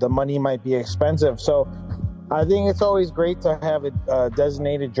the money might be expensive. So I think it's always great to have a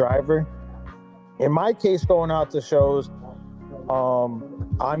designated driver. In my case, going out to shows,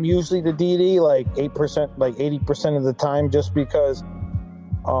 I'm usually the DD, like 8%, like 80% of the time, just because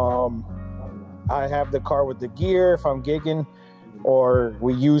I have the car with the gear if I'm gigging, or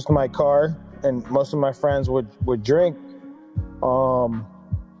we used my car, and most of my friends would drink.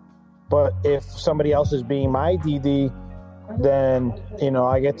 But if somebody else is being my DD, then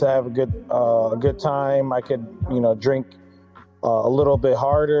I get to have a good time. I could drink a little bit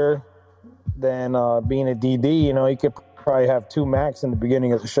harder than being a DD. You could probably have 2 max in the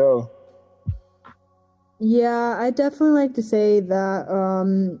beginning of the show. Yeah, I definitely like to say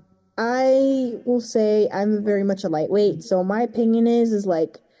that I will say I'm very much a lightweight. So my opinion is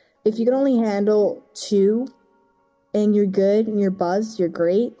like, if you can only handle two and you're good and you're buzzed, you're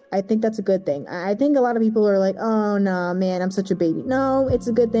great. I think that's a good thing. I think a lot of people are like, oh, nah, man, I'm such a baby. No, it's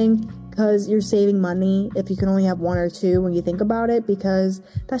a good thing because you're saving money if you can only have one or two when you think about it, because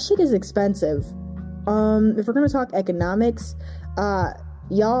that shit is expensive. If we're gonna talk economics,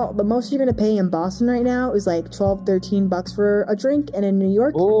 y'all, the most you're gonna pay in Boston right now is like 12, $13 for a drink, and in New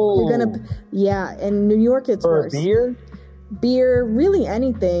York, you're gonna, Ooh, yeah, in New York it's for a worse. beer? Beer, really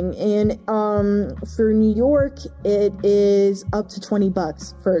anything, and for New York, it is up to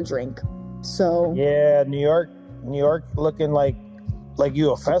 $20 for a drink. So Yeah, New York looking like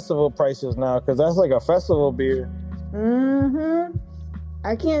you a festival prices now, because that's like a festival beer. mm-hmm.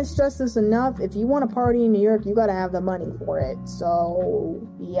 I can't stress this enough. If you want to party in New York, you gotta have the money for it. So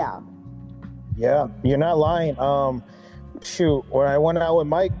yeah. Yeah, you're not lying. Shoot, when I went out with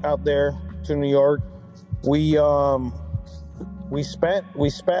Mike out there to New York, we we spent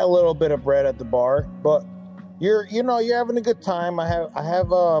a little bit of bread at the bar, but you're having a good time. I have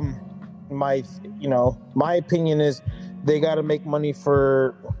my my opinion is they got to make money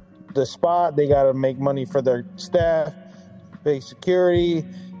for the spot. They got to make money for their staff, big security.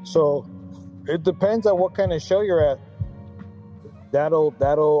 So it depends on what kind of show you're at. That'll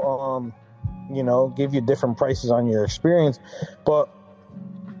give you different prices on your experience. But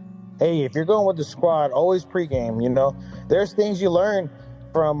hey, if you're going with the squad, always pregame. There's things you learn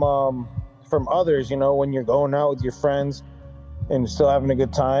from others. When you're going out with your friends and still having a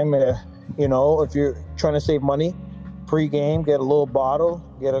good time. If you're trying to save money, pregame, get a little bottle,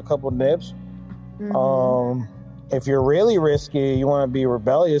 get a couple nips. Mm-hmm. If you're really risky, you want to be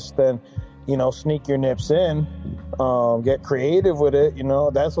rebellious, then sneak your nips in. Get creative with it.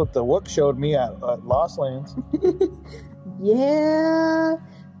 That's what the Wook showed me at Lost Lands. Yeah,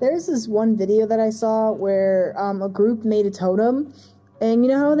 there's this one video that I saw where a group made a totem, and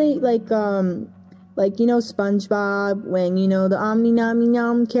you know how they like SpongeBob when the Omni Nommy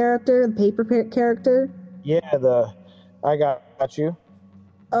Nom character, the paper character. Yeah, I got you.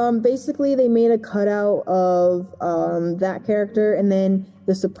 Basically they made a cutout of that character, and then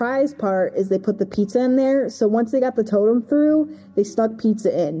the surprise part is they put the pizza in there. So once they got the totem through, they stuck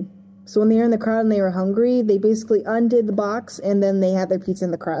pizza in. So when they were in the crowd and they were hungry, they basically undid the box and then they had their pizza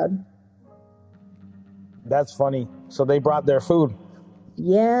in the crowd. That's funny. So they brought their food.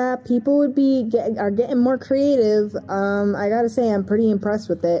 Yeah, people are getting more creative. I gotta say I'm pretty impressed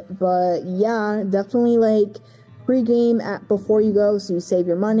with it. But yeah, definitely like pregame at before you go so you save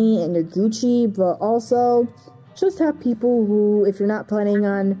your money and you're Gucci. But also just have people who, if you're not planning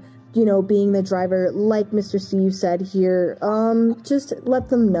on being the driver, like Mr. Steve said here, just let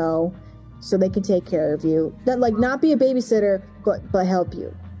them know so they can take care of you. That, like, not be a babysitter, but help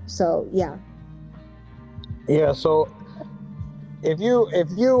you. So yeah. Yeah. So if you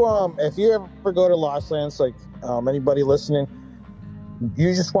ever go to Lost Lands, like anybody listening,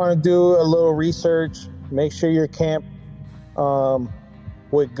 you just want to do a little research. Make sure you're camped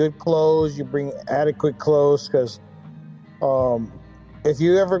with good clothes. You bring adequate clothes, because if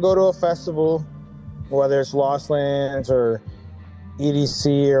you ever go to a festival, whether it's Lost Lands or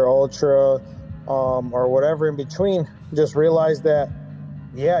EDC or Ultra, or whatever in between, just realize that,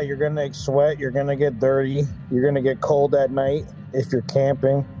 yeah, you're going to sweat, you're going to get dirty, you're going to get cold at night if you're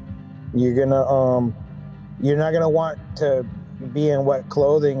camping. You're not going to want to be in wet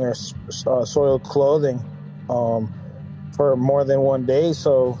clothing or soiled clothing for more than one day.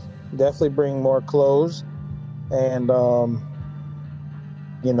 So definitely bring more clothes. And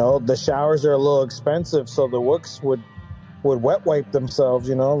the showers are a little expensive, so the Wooks would wet wipe themselves.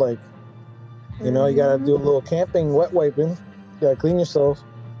 You got to do a little camping wet wiping. You got to clean yourself.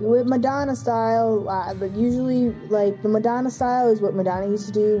 Do it Madonna style, but usually, like, the Madonna style is what Madonna used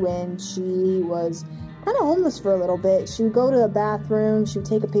to do when she was kind of homeless for a little bit. She would go to the bathroom, she would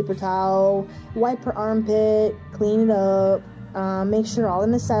take a paper towel, wipe her armpit, clean it up, make sure all the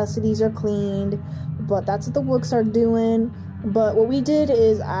necessities are cleaned. But that's what the Wooks are doing. But what we did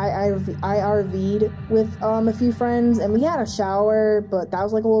is I RV'd with a few friends, and we had a shower, but that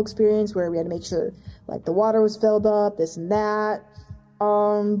was like a whole experience where we had to make sure like the water was filled up, this and that.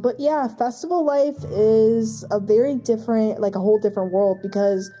 But yeah, festival life is a very different, like a whole different world,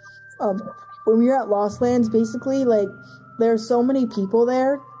 because when we were at Lost Lands, basically, like, there are so many people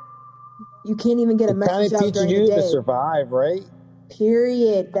there, you can't even get a message out during the day. Kind of teaches you to survive, right?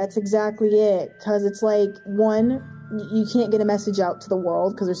 Period. That's exactly it. Because it's like, one, you can't get a message out to the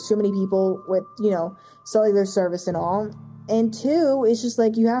world because there's too many people with, cellular service and all. And two, it's just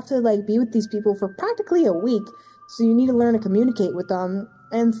like you have to like be with these people for practically a week. So you need to learn to communicate with them.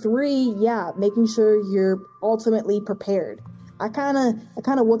 And 3, yeah, making sure you're ultimately prepared. I kind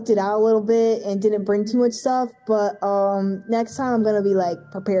of worked it out a little bit and didn't bring too much stuff, but next time I'm gonna be like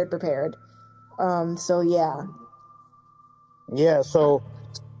prepared. So yeah. Yeah, so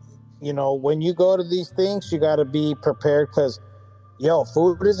when you go to these things, you got to be prepared because,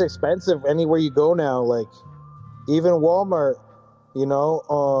 food is expensive anywhere you go now. Like, even Walmart,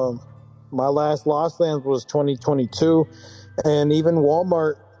 my last Lost Lands was 2022, and even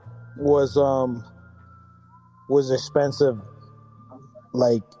Walmart was expensive.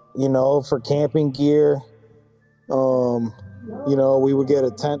 Like, for camping gear, we would get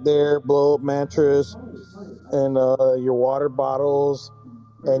a tent there, blow up mattress, and your water bottles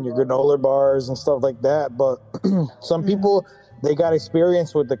and your granola bars and stuff like that. But some people, they got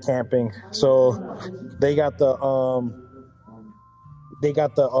experience with the camping, so they got the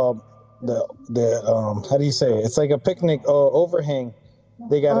how do you say it? It's like a picnic overhang.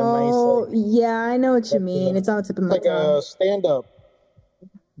 They got a nice, Oh, like, yeah, I know what you mean. It's on the tip of my like tongue. a stand up.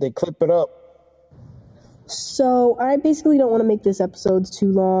 They clip it up. So I basically don't want to make this episode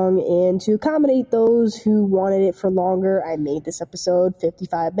too long, and to accommodate those who wanted it for longer, I made this episode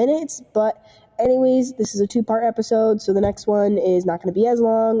 55 minutes. But anyways, this is a 2-part episode, so the next one is not going to be as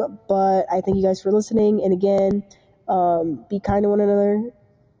long. But I thank you guys for listening, and again, be kind to one another,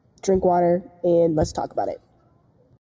 drink water, and let's talk about it.